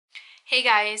Hey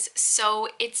guys, so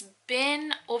it's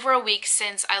been over a week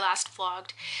since I last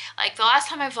vlogged. Like the last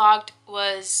time I vlogged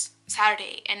was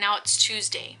Saturday and now it's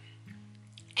Tuesday.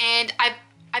 And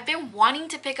I've been wanting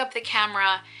to pick up the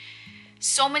camera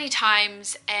so many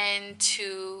times and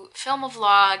to film a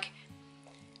vlog,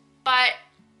 but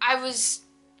I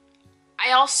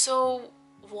also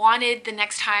wanted the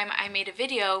next time I made a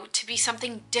video to be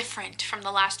something different from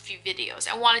the last few videos.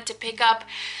 I wanted to pick up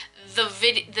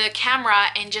the camera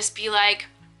and just be like,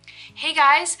 hey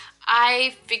guys,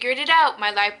 I figured it out.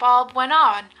 My light bulb went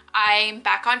on. I'm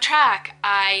back on track.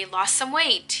 I lost some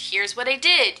weight. Here's what I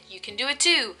did. You can do it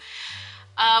too.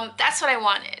 That's what I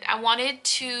wanted. I wanted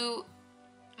to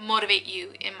motivate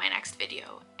you in my next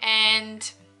video.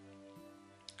 And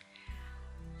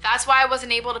that's why I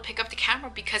wasn't able to pick up the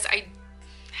camera, because I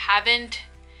haven't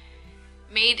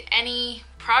made any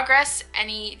progress,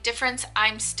 any difference.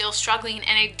 I'm still struggling,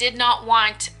 and I did not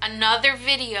want another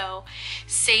video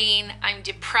saying I'm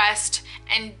depressed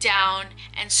and down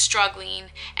and struggling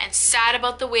and sad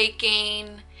about the weight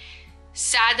gain,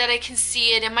 sad that I can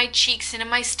see it in my cheeks and in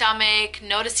my stomach,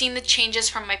 noticing the changes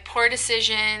from my poor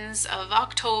decisions of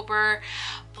October,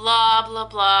 blah blah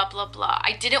blah blah blah.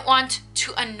 I didn't want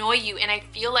to annoy you, and I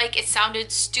feel like it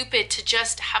sounded stupid to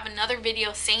just have another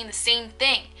video saying the same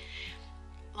thing.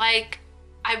 Like,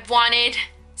 I wanted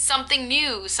something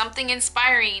new, something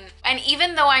inspiring. And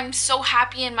even though I'm so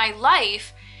happy in my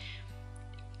life,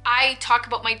 I talk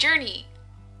about my journey,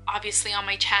 obviously, on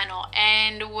my channel.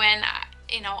 And when,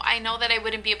 I know that I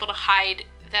wouldn't be able to hide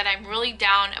that I'm really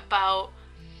down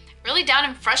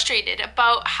and frustrated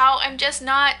about how I'm just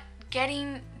not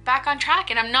getting back on track,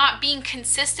 and I'm not being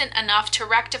consistent enough to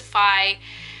rectify,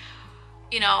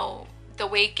 the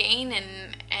weight gain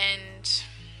and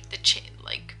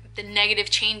the negative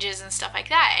changes and stuff like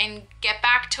that, and get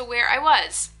back to where I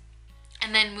was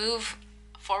and then move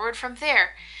forward from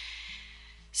there.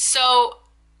 So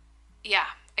yeah,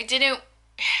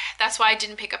 that's why I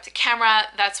didn't pick up the camera.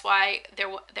 That's why there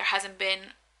hasn't been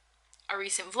a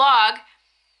recent vlog.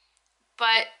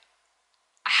 But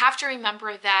I have to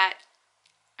remember that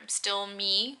I'm still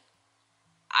me.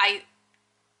 I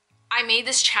made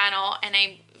this channel and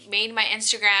I made my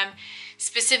Instagram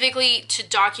specifically to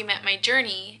document my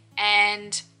journey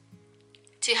and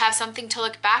to have something to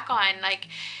look back on. Like,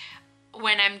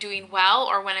 when I'm doing well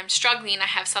or when I'm struggling, I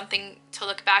have something to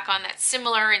look back on that's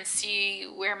similar and see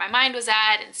where my mind was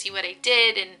at and see what I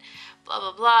did and blah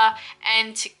blah blah,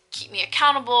 and to keep me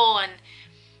accountable and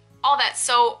all that.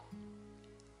 So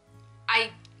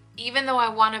even though I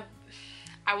want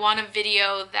a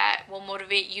video that will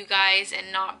motivate you guys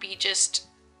and not be just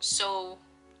so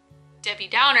Debbie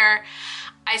Downer,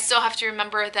 I still have to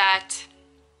remember that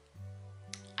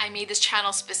I made this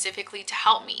channel specifically to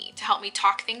help me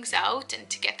talk things out and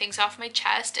to get things off my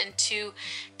chest and to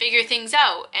figure things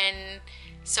out. And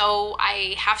so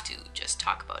I have to just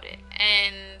talk about it,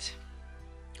 and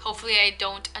hopefully I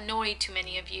don't annoy too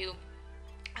many of you.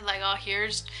 Like, oh, here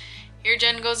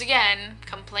Jen goes again,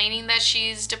 complaining that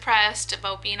she's depressed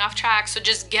about being off track. So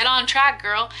just get on track,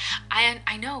 girl.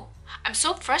 I know. I'm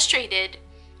so frustrated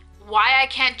why I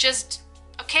can't just,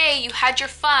 okay, you had your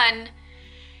fun,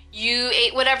 you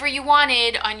ate whatever you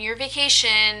wanted on your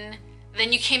vacation,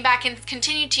 then you came back and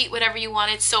continued to eat whatever you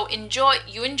wanted. So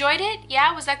you enjoyed it?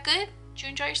 Yeah, was that good? Did you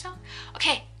enjoy yourself?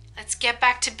 Okay, let's get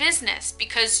back to business,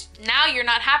 because now you're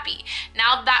not happy.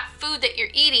 Now that food that you're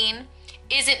eating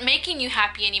isn't making you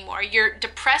happy anymore. You're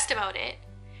depressed about it.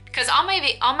 Because on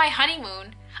my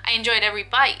honeymoon, I enjoyed every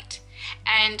bite,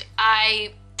 and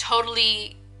I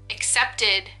totally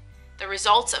accepted the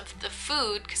results of the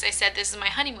food because I said, this is my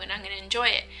honeymoon, I'm going to enjoy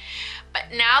it. But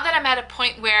now that I'm at a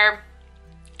point where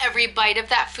every bite of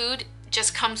that food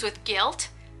just comes with guilt,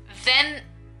 then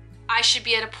I should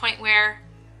be at a point where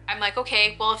I'm like,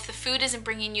 okay, well, if the food isn't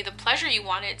bringing you the pleasure you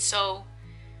wanted, so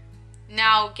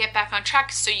now get back on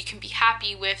track so you can be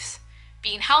happy with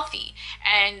being healthy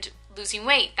and losing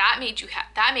weight. That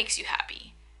makes you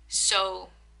happy. So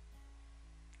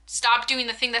stop doing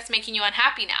the thing that's making you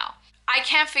unhappy now. I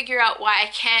can't figure out why I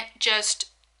can't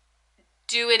just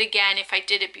do it again if I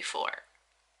did it before.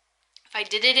 If I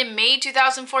did it in May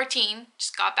 2014,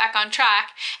 just got back on track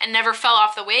and never fell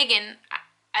off the wagon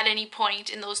at any point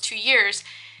in those 2 years,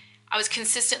 I was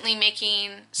consistently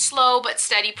making slow but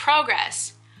steady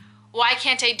progress. Why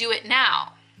can't I do it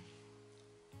now?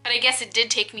 But I guess it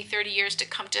did take me 30 years to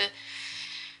come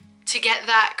to get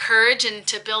that courage and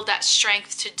to build that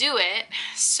strength to do it.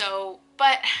 So,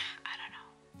 but I don't know.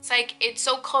 It's like, it's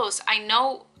so close. I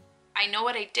know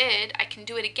what I did. I can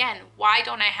do it again. Why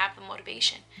don't I have the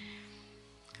motivation?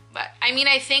 But I mean,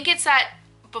 I think it's that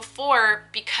before,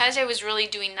 because I was really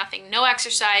doing nothing, no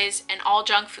exercise and all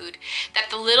junk food, that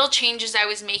the little changes I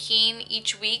was making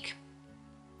each week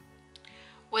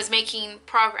was making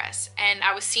progress and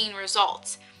I was seeing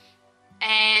results.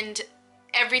 And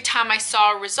every time I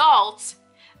saw results,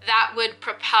 that would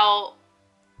propel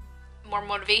more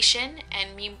motivation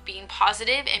and me being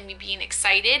positive and me being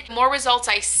excited. The more results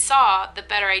I saw, the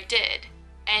better I did.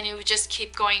 And it would just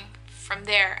keep going from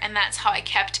there. And that's how I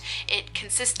kept it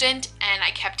consistent and I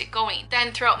kept it going.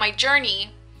 Then throughout my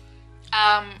journey,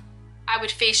 I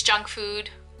would face junk food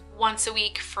once a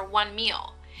week for one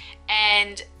meal.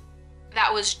 And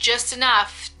that was just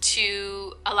enough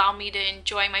to allow me to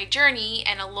enjoy my journey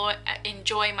and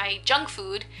enjoy my junk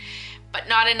food, but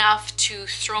not enough to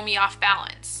throw me off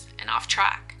balance and off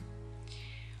track.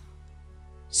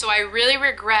 So I really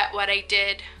regret what I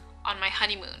did on my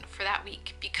honeymoon for that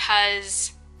week,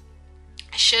 because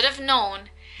I should have known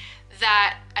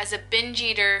that as a binge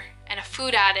eater and a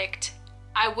food addict,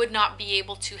 I would not be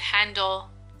able to handle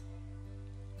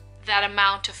that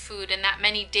amount of food and that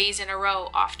many days in a row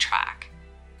off track.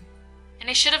 And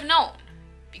I should have known,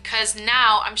 because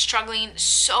now I'm struggling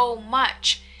so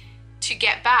much to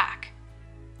get back.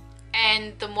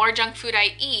 And the more junk food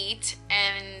I eat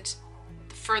and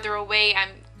the further away I'm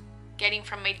getting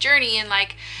from my journey, and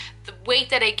like the weight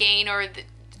that I gain or the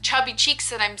chubby cheeks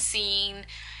that I'm seeing,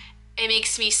 it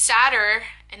makes me sadder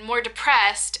and more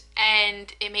depressed,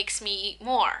 and it makes me eat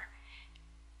more.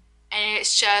 And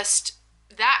it's just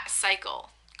that cycle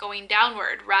going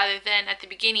downward, rather than at the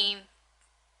beginning,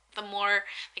 the more,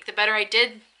 like the better I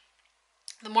did,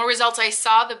 the more results I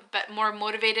saw, the more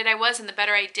motivated I was and the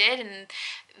better I did, and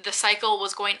the cycle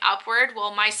was going upward.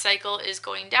 Well, my cycle is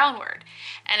going downward,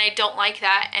 and I don't like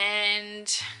that,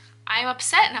 and I'm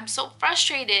upset and I'm so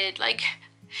frustrated. Like,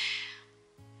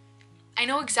 I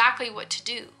know exactly what to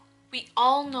do. We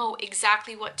all know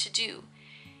exactly what to do.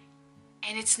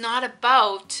 And it's not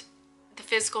about the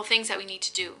physical things that we need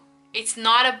to do. It's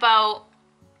not about,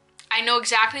 I know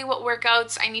exactly what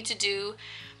workouts I need to do.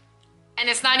 And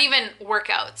it's not even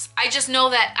workouts. I just know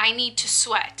that I need to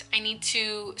sweat. I need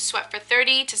to sweat for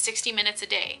 30 to 60 minutes a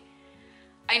day.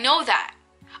 I know that.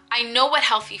 I know what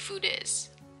healthy food is.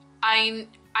 I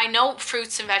know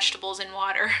fruits and vegetables and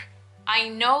water. I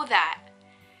know that.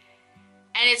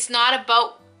 And it's not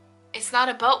about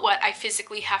what I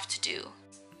physically have to do.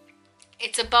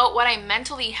 It's about what I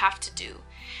mentally have to do.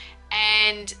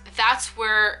 And that's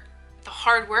where the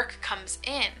hard work comes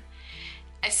in,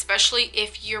 especially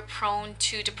if you're prone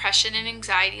to depression and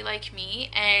anxiety like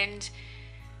me, and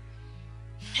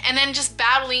then just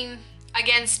battling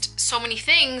against so many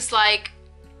things like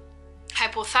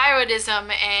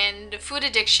hypothyroidism and food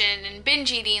addiction and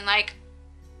binge eating. Like,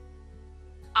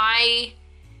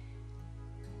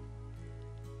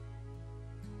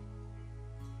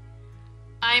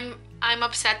 I'm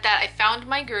upset that I found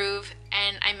my groove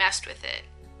and I messed with it.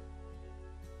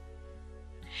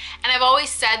 And I've always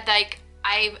said, like,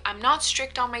 I'm not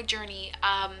strict on my journey.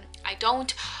 I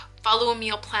don't follow a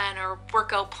meal plan or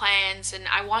workout plans, and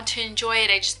I want to enjoy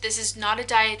it. This is not a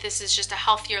diet. This is just a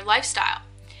healthier lifestyle.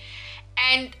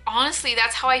 And honestly,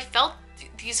 that's how I felt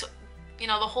these, the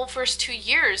whole first 2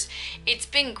 years. It's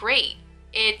been great.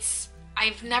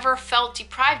 I've never felt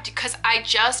deprived because I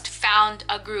just found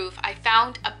a groove. I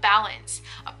found a balance,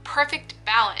 a perfect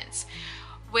balance,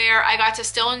 where I got to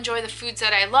still enjoy the foods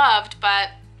that I loved, but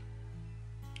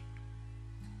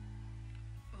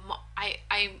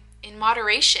I'm in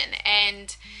moderation.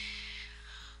 And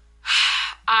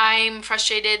I'm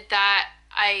frustrated that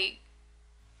I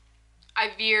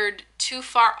veered too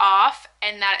far off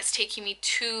and that it's taking me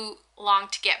too long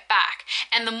to get back.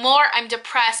 And the more I'm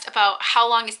depressed about how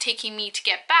long it's taking me to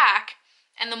get back,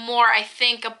 and the more I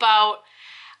think about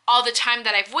all the time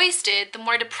that I've wasted, the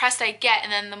more depressed I get,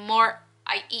 and then the more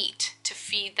I eat to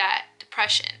feed that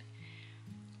depression,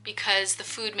 because the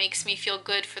food makes me feel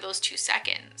good for those 2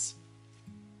 seconds.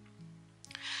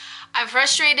 I'm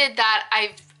frustrated that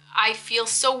I feel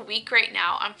so weak right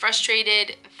now. I'm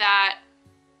frustrated that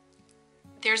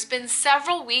there's been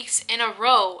several weeks in a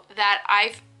row that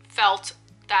I've felt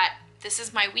that this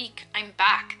is my week. I'm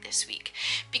back this week,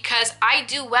 because I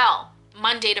do well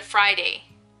Monday to Friday.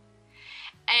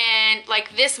 And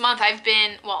like this month I've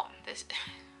been,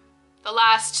 the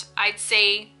last, I'd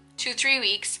say 2-3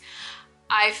 weeks,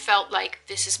 I've felt like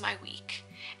this is my week.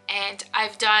 And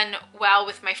I've done well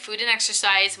with my food and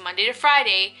exercise Monday to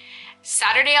Friday.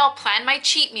 Saturday I'll plan my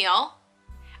cheat meal.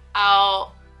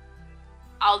 I'll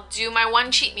do my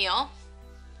one cheat meal,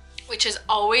 which has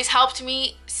always helped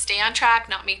me stay on track,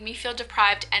 not make me feel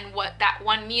deprived, and what that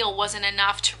one meal wasn't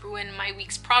enough to ruin my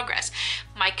week's progress.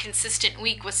 My consistent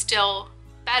week was still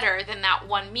better than that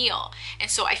one meal. And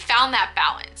so I found that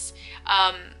balance.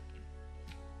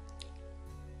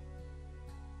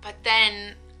 But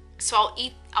then, so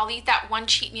I'll eat that one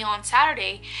cheat meal on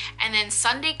Saturday, and then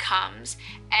Sunday comes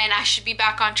and I should be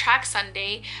back on track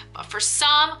Sunday, but for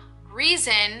some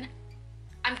reason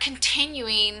I'm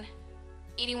continuing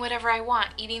eating whatever I want,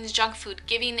 eating the junk food,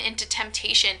 giving into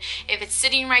temptation. If it's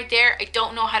sitting right there, I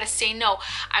don't know how to say no.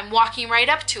 I'm walking right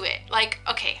up to it. Like,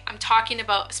 okay, I'm talking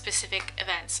about specific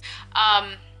events.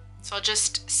 So I'll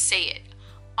just say it.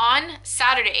 On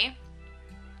Saturday,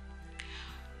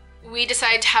 we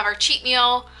decided to have our cheat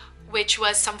meal, which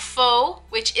was some pho,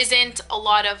 which isn't a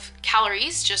lot of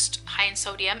calories, just high in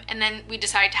sodium. And then we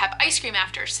decided to have ice cream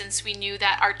after, since we knew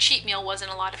that our cheat meal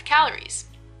wasn't a lot of calories.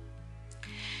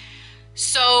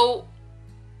 So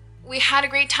we had a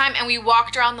great time and we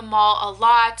walked around the mall a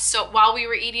lot. So while we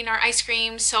were eating our ice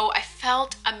cream, so I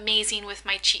felt amazing with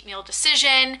my cheat meal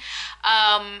decision.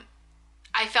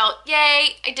 I felt,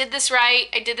 yay, I did this right.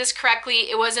 I did this correctly.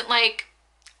 It wasn't like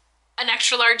an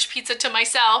extra large pizza to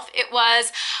myself. It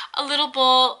was a little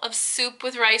bowl of soup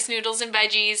with rice, noodles, and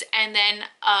veggies, and then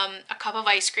a cup of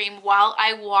ice cream while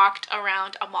I walked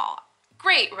around a mall.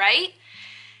 Great, right?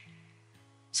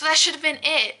 So that should have been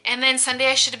it. And then Sunday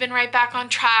I should have been right back on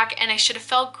track and I should have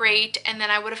felt great, and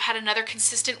then I would have had another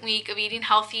consistent week of eating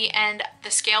healthy and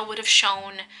the scale would have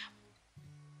shown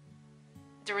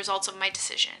the results of my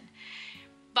decision.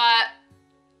 But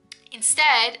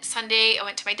instead, Sunday I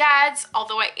went to my dad's.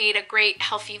 Although I ate a great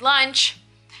healthy lunch,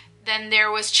 then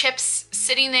there was chips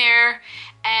sitting there,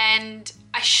 and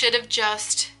I should have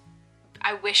just,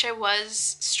 I wish I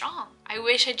was strong. I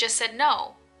wish I just said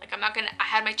no. Like, I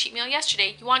had my cheat meal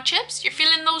yesterday. You want chips? You're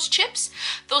feeling those chips?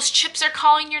 Those chips are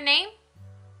calling your name?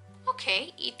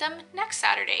 Okay, eat them next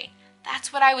Saturday.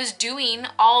 That's what I was doing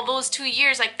all those 2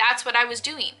 years. Like, that's what I was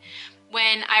doing.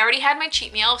 When I already had my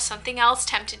cheat meal, if something else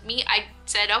tempted me, I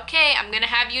said, okay, I'm gonna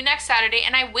have you next Saturday,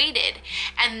 and I waited.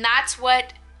 And that's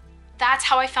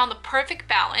how I found the perfect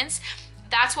balance.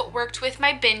 That's what worked with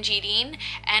my binge eating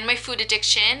and my food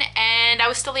addiction, and I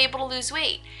was still able to lose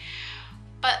weight.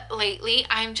 But lately,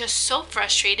 I'm just so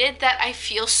frustrated that I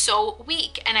feel so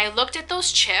weak. And I looked at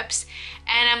those chips,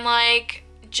 and I'm like,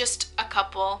 just a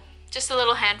couple, just a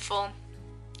little handful.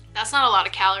 That's not a lot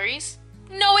of calories.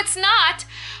 No, it's not.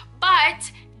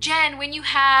 But Jen, when you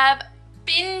have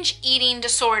binge eating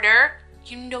disorder,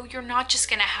 you know you're not just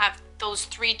gonna have those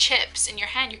 3 chips in your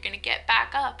hand. You're gonna get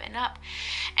back up and up.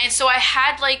 And so I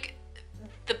had like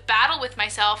the battle with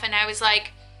myself, and I was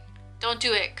like, don't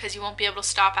do it, because you won't be able to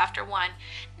stop after 1.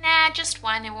 Nah, just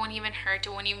 1. It won't even hurt.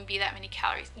 It won't even be that many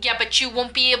calories. Yeah, but you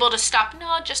won't be able to stop.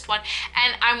 No, just 1.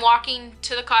 And I'm walking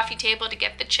to the coffee table to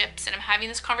get the chips, and I'm having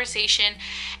this conversation,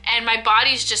 and my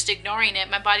body's just ignoring it.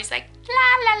 My body's like,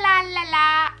 la, la, la, la,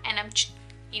 la. And I'm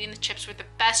eating the chips. Were the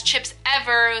best chips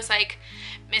ever. It was like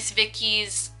Miss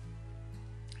Vicky's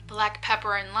black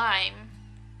pepper and lime.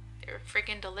 They were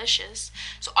freaking delicious.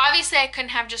 So obviously I couldn't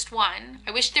have just 1.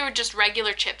 I wish they were just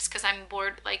regular chips, because I'm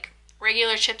bored. Like,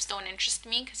 regular chips don't interest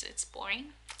me because it's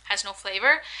boring, has no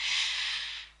flavor.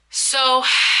 So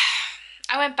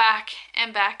I went back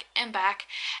and back and back,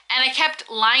 and I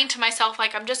kept lying to myself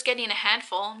like, I'm just getting a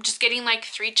handful. I'm just getting like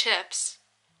 3 chips.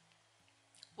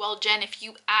 Well, Jen, if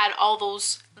you add all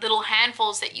those little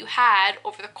handfuls that you had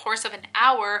over the course of an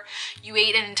hour, you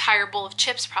ate an entire bowl of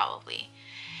chips probably.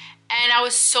 And I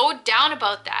was so down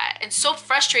about that and so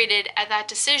frustrated at that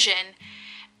decision.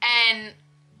 And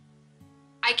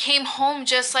I came home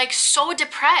just like so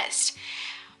depressed.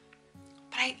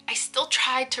 But I still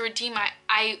tried to redeem it.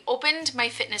 I opened my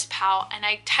MyFitnessPal and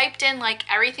I typed in like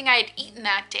everything I had eaten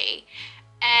that day.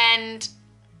 And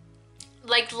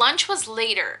like lunch was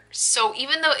later. So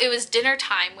even though it was dinner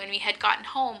time when we had gotten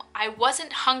home, I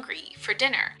wasn't hungry for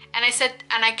dinner. And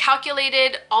I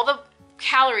calculated all the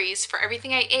calories for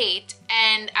everything I ate,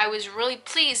 and I was really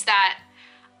pleased that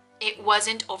it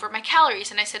wasn't over my calories.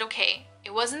 And I said, okay,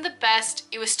 it wasn't the best,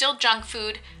 it was still junk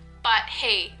food, but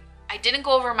hey, I didn't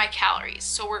go over my calories,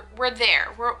 so we're there,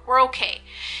 we're okay.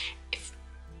 If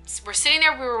we're sitting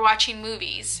there, we were watching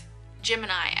movies, Jim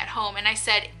and I at home, and I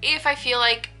said, if I feel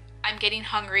like I'm getting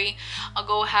hungry, I'll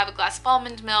go have a glass of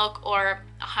almond milk, or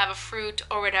I'll have a fruit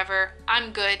or whatever.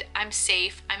 I'm good, I'm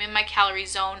safe, I'm in my calorie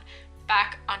zone.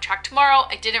 Back on track tomorrow.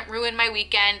 I didn't ruin my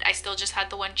weekend. I still just had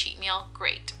the 1 cheat meal.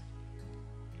 Great.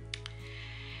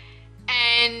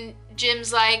 And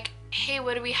Jim's like, hey,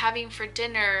 what are we having for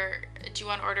dinner? Do you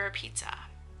want to order a pizza?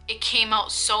 It came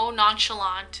out so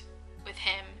nonchalant with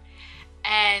him,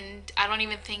 and I don't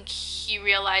even think he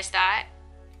realized that.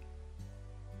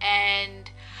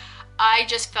 And I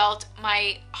just felt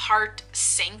my heart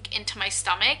sink into my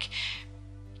stomach,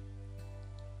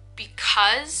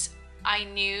 because I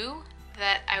knew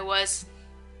that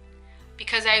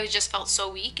because I just felt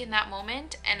so weak in that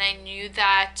moment, and I knew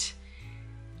that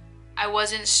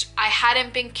I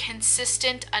hadn't been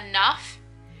consistent enough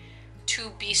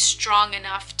to be strong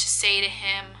enough to say to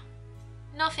him,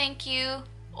 no thank you,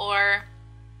 or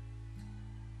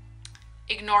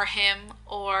ignore him,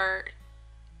 or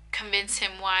convince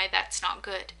him why that's not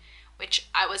good, which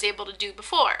I was able to do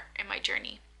before in my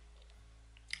journey.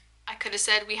 I could have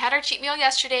said, we had our cheat meal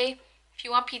yesterday. If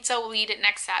you want pizza, we'll eat it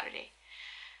next Saturday.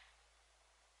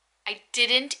 I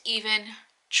didn't even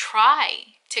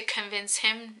try to convince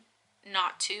him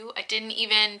not to. I didn't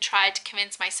even try to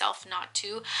convince myself not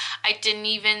to. I didn't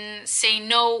even say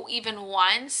no even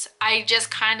once. I just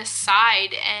kind of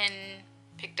sighed and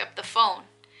picked up the phone.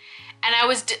 And I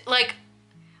was like,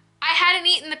 I hadn't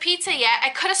eaten the pizza yet. I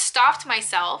could have stopped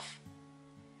myself.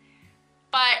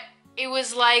 But it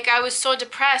was like I was so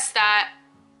depressed that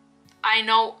I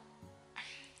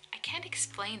can't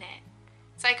explain it.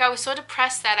 It's like I was so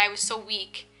depressed that I was so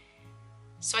weak.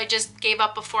 So I just gave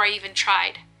up before I even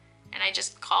tried. And I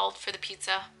just called for the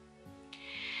pizza.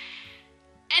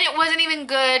 And it wasn't even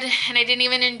good, and I didn't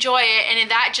even enjoy it,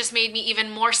 and that just made me even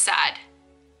more sad.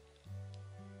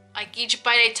 Like, each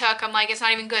bite I took, I'm like, it's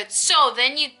not even good. So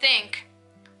then you'd think,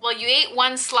 well, you ate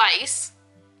one slice.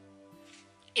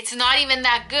 It's not even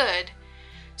that good.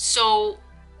 So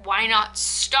why not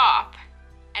stop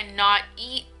and not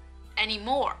eat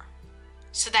anymore?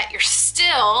 So that you're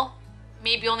still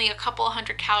maybe only a couple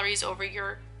 100 calories over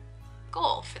your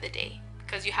goal for the day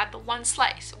because you had the one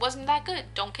slice. It wasn't that good.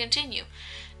 Don't continue.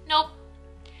 Nope.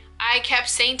 I kept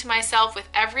saying to myself with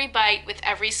every bite, with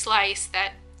every slice,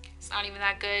 that it's not even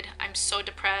that good. I'm so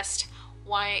depressed.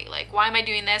 Why am I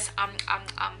doing this?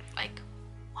 Like,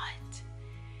 what?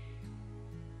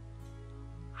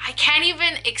 I can't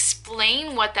even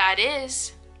explain what that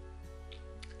is.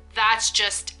 That's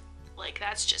just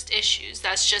issues.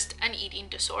 That's just an eating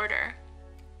disorder.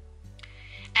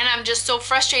 And I'm just so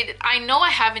frustrated. I know I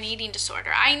have an eating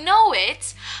disorder. I know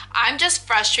it. I'm just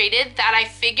frustrated that I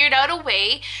figured out a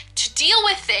way to deal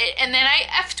with it and then I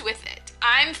effed with it.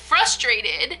 I'm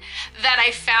frustrated that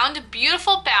I found a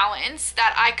beautiful balance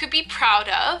that I could be proud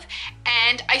of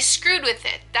and I screwed with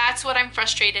it. That's what I'm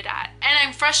frustrated at. And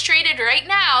I'm frustrated right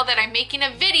now that I'm making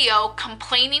a video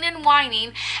complaining and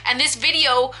whining, and this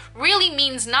video really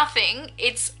means nothing.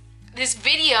 This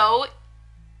video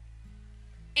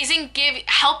isn't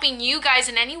helping you guys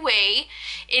in any way.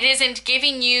 It isn't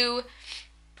giving you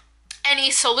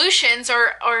any solutions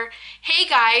or hey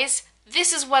guys,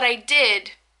 this is what I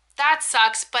did. That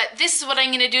sucks, but this is what I'm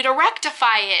going to do to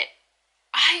rectify it.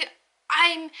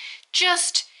 I'm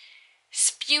just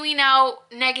spewing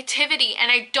out negativity, and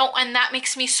that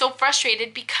makes me so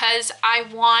frustrated because I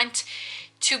want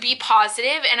to be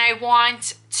positive and I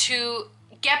want to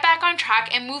get back on track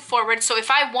and move forward. So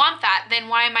if I want that, then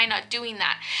why am I not doing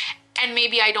that? And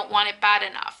maybe I don't want it bad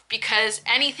enough, because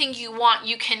anything you want,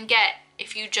 you can get.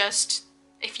 If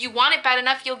you want it bad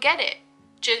enough, you'll get it.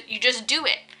 You just do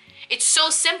it. It's so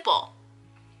simple.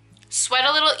 Sweat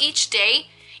a little each day,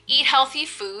 eat healthy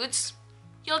foods,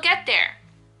 you'll get there.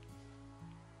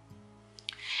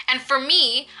 And for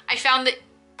me, I found the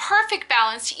perfect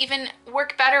balance to even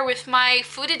work better with my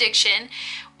food addiction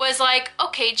was like,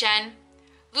 okay, Jen,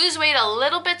 lose weight a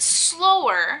little bit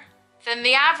slower than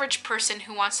the average person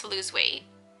who wants to lose weight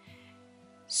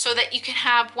so that you can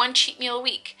have one cheat meal a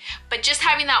week. But just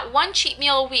having that one cheat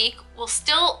meal a week will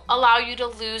still allow you to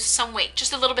lose some weight,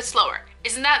 just a little bit slower.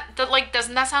 Doesn't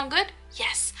that sound good?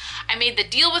 Yes. I made the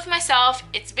deal with myself.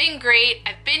 It's been great.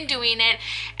 I've been doing it.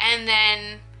 And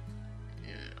then,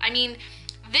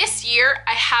 this year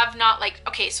I have not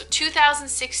so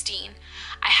 2016,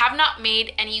 I have not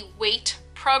made any weight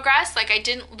progress. I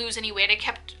didn't lose any weight. I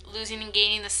kept losing and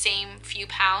gaining the same few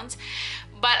pounds,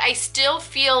 but I still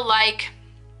feel like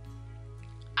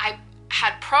I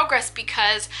had progress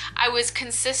because I was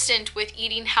consistent with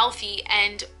eating healthy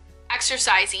and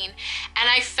exercising, and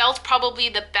I felt probably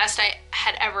the best I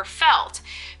had ever felt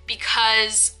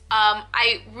because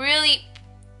I really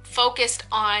focused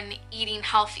on eating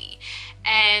healthy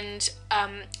and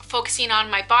focusing on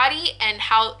my body and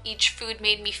how each food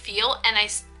made me feel, and I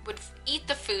would eat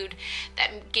the food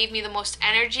that gave me the most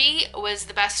energy, was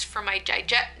the best for my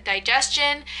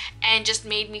digestion, and just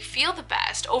made me feel the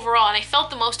best overall, and I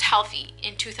felt the most healthy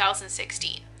in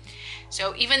 2016.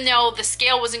 So even though the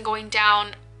scale wasn't going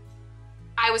down,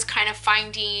 I was kind of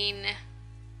finding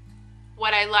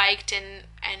what I liked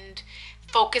and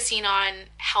focusing on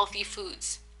healthy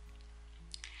foods.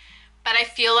 But I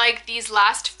feel like these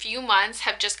last few months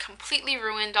have just completely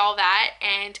ruined all that,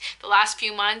 and the last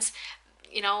few months,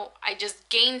 you know, I just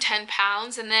gained 10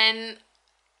 pounds, and then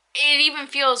it even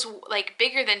feels like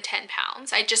bigger than 10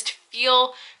 pounds. I just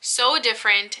feel so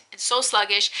different and so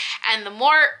sluggish. And the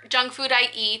more junk food I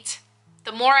eat,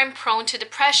 the more I'm prone to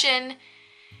depression,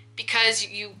 because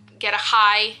you get a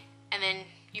high and then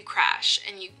you crash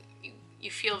and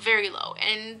you feel very low.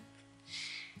 And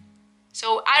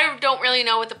so I don't really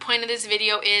know what the point of this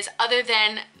video is, other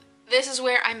than this is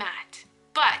where I'm at.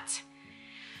 But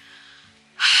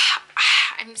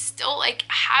I'm still like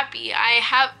happy.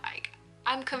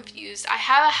 I'm confused. I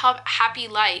have a happy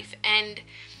life and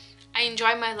I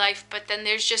enjoy my life, but then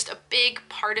there's just a big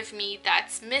part of me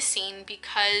that's missing,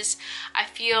 because I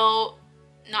feel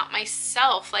not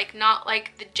myself, like not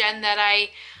like the Jen that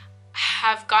I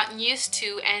have gotten used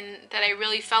to and that I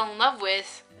really fell in love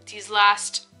with these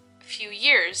last few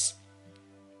years.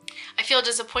 I feel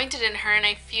disappointed in her, and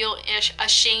I feel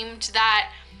ashamed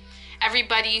that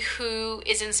everybody who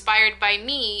is inspired by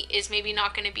me is maybe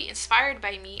not going to be inspired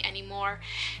by me anymore.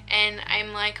 And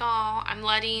I'm like, oh, I'm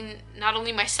letting not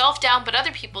only myself down, but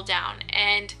other people down.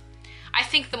 And I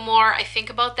think the more I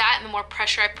think about that and the more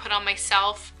pressure I put on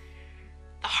myself,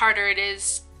 the harder it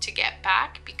is to get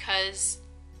back, because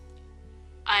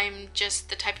I'm just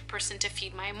the type of person to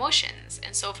feed my emotions.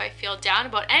 And so if I feel down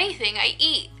about anything, I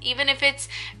eat. Even if it's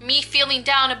me feeling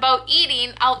down about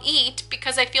eating, I'll eat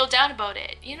because I feel down about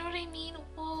it. You know what I mean?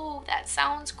 Whoa, that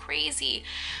sounds crazy.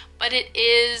 But it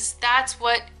is, that's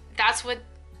what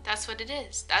it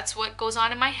is. That's what goes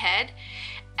on in my head.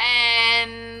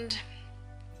 And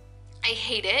I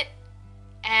hate it.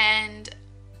 And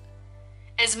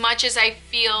as much as I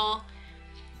feel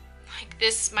like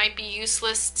this might be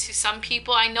useless to some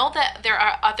people, I know that there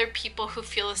are other people who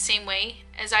feel the same way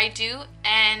as I do.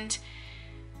 And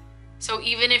so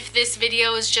even if this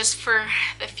video is just for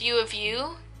the few of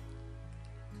you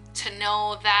to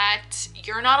know that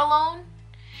you're not alone,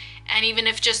 and even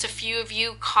if just a few of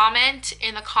you comment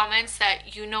in the comments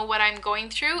that you know what I'm going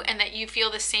through and that you feel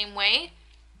the same way,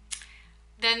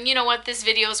 then you know what, this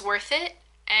video is worth it,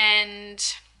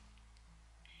 and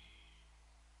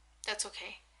that's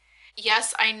okay.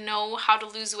 Yes, I know how to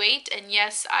lose weight, and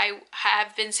yes, I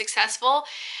have been successful,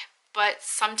 but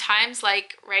sometimes,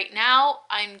 like right now,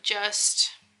 I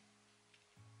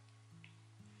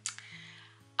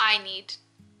need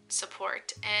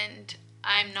support, and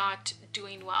I'm not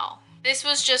doing well. This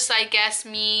was just, I guess,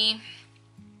 me,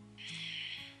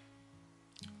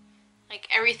 like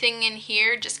everything in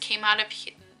here just came out of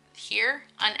here,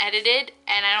 unedited,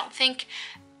 and I don't think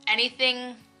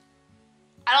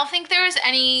there was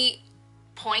any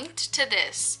point to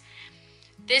this.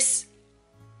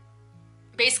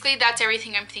 Basically, that's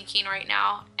everything I'm thinking right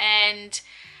now. And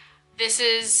this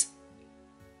is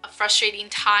a frustrating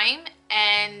time,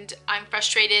 and I'm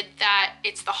frustrated that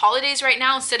it's the holidays right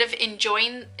now. Instead of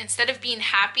being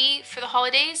happy for the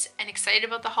holidays and excited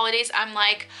about the holidays, I'm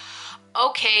like,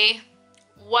 okay,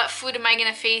 what food am I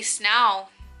gonna face now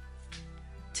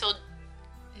till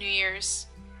New Year's?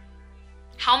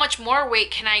 How much more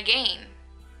weight can I gain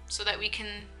so that we can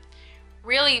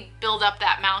really build up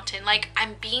that mountain? Like,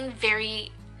 I'm being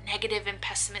very negative and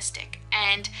pessimistic.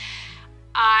 And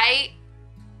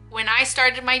when I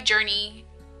started my journey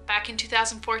back in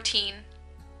 2014,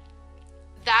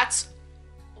 that's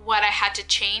what I had to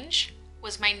change,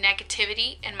 was my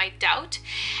negativity and my doubt.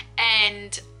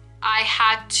 And I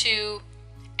had to,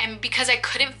 and because I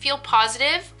couldn't feel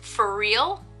positive for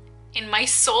real in my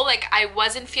soul, like I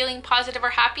wasn't feeling positive or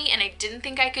happy, and I didn't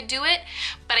think I could do it,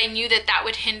 but I knew that that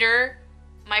would hinder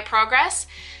my progress.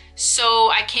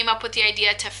 So I came up with the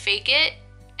idea to fake it,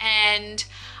 and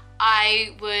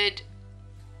I would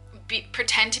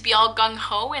pretend to be all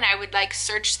gung-ho, and I would like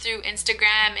search through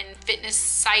Instagram and fitness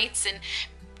sites and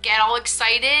get all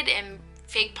excited and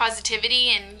fake positivity,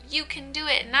 and you can do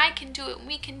it, and I can do it, and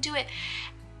we can do it,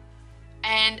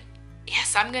 and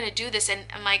yes, I'm gonna do this, and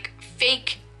like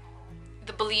fake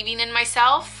the believing in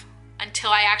myself until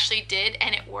I actually did,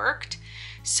 and it worked.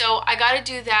 So I gotta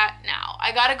do that now.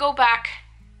 I gotta go back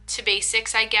to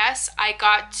basics, I guess. I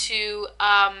gotta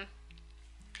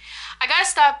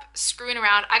stop screwing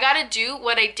around. I gotta do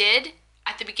what I did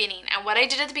at the beginning. And what I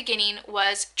did at the beginning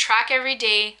was track every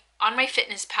day on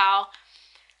MyFitnessPal,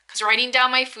 because writing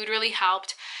down my food really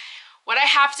helped. What I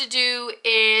have to do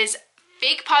is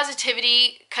fake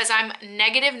positivity, because I'm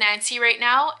negative Nancy right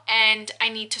now, and I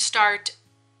need to start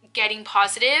getting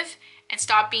positive and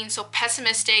stop being so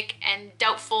pessimistic and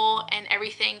doubtful and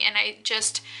everything. And I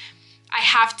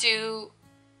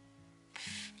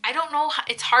don't know,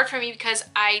 it's hard for me because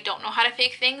I don't know how to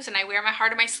fake things, and I wear my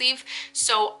heart on my sleeve.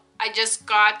 So I just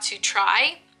got to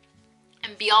try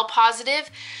and be all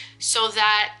positive so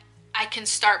that I can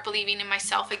start believing in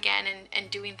myself again and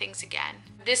doing things again.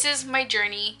 This is my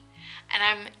journey and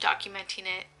I'm documenting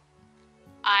it.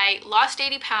 I lost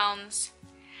 80 pounds.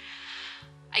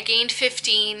 I gained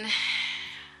 15.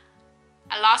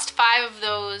 I lost 5 of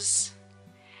those.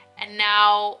 And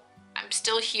now I'm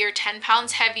still here, 10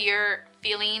 pounds heavier,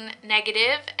 feeling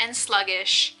negative and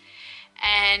sluggish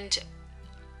and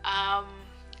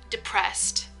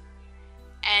depressed.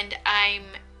 And I'm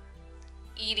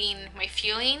eating my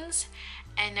feelings,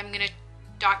 and I'm gonna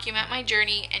document my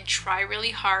journey and try really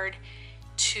hard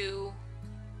to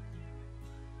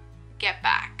get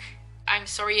back. I'm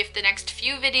sorry if the next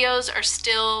few videos are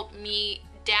still me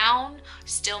down,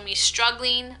 still me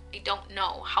struggling. I don't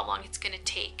know how long it's gonna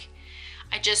take.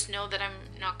 I just know that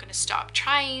I'm not gonna stop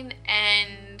trying,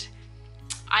 and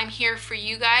I'm here for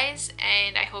you guys,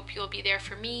 and I hope you'll be there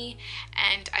for me.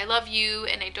 And I love you,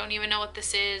 and I don't even know what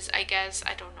this is. I guess,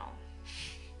 I don't know.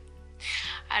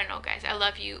 I don't know, guys. I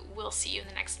love you. We'll see you in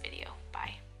the next video.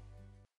 Bye.